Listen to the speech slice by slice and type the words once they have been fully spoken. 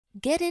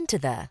Get into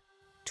the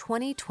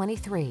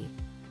 2023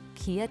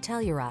 Kia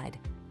Telluride.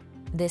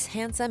 This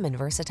handsome and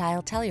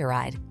versatile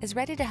Telluride is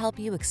ready to help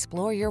you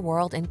explore your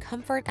world in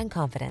comfort and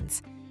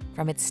confidence.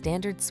 From its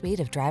standard suite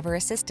of driver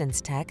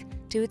assistance tech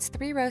to its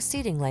 3-row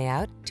seating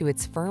layout to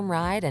its firm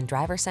ride and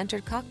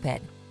driver-centered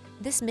cockpit,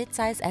 this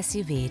midsize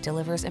SUV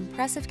delivers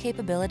impressive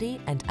capability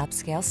and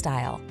upscale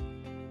style.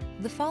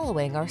 The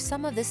following are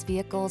some of this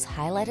vehicle's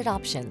highlighted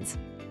options: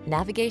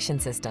 navigation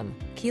system,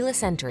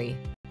 keyless entry,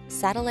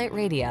 satellite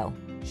radio,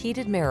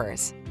 heated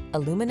mirrors,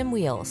 aluminum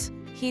wheels,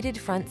 heated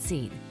front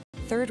seat,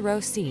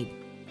 3rd-row seat,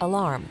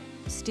 alarm,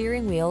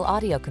 steering wheel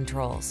audio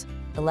controls,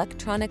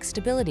 electronic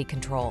stability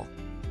control.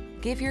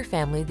 Give your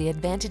family the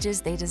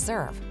advantages they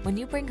deserve when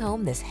you bring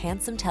home this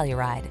handsome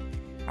Telluride.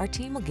 Our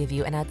team will give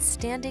you an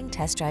outstanding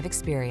test drive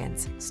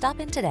experience.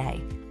 Stop in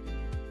today.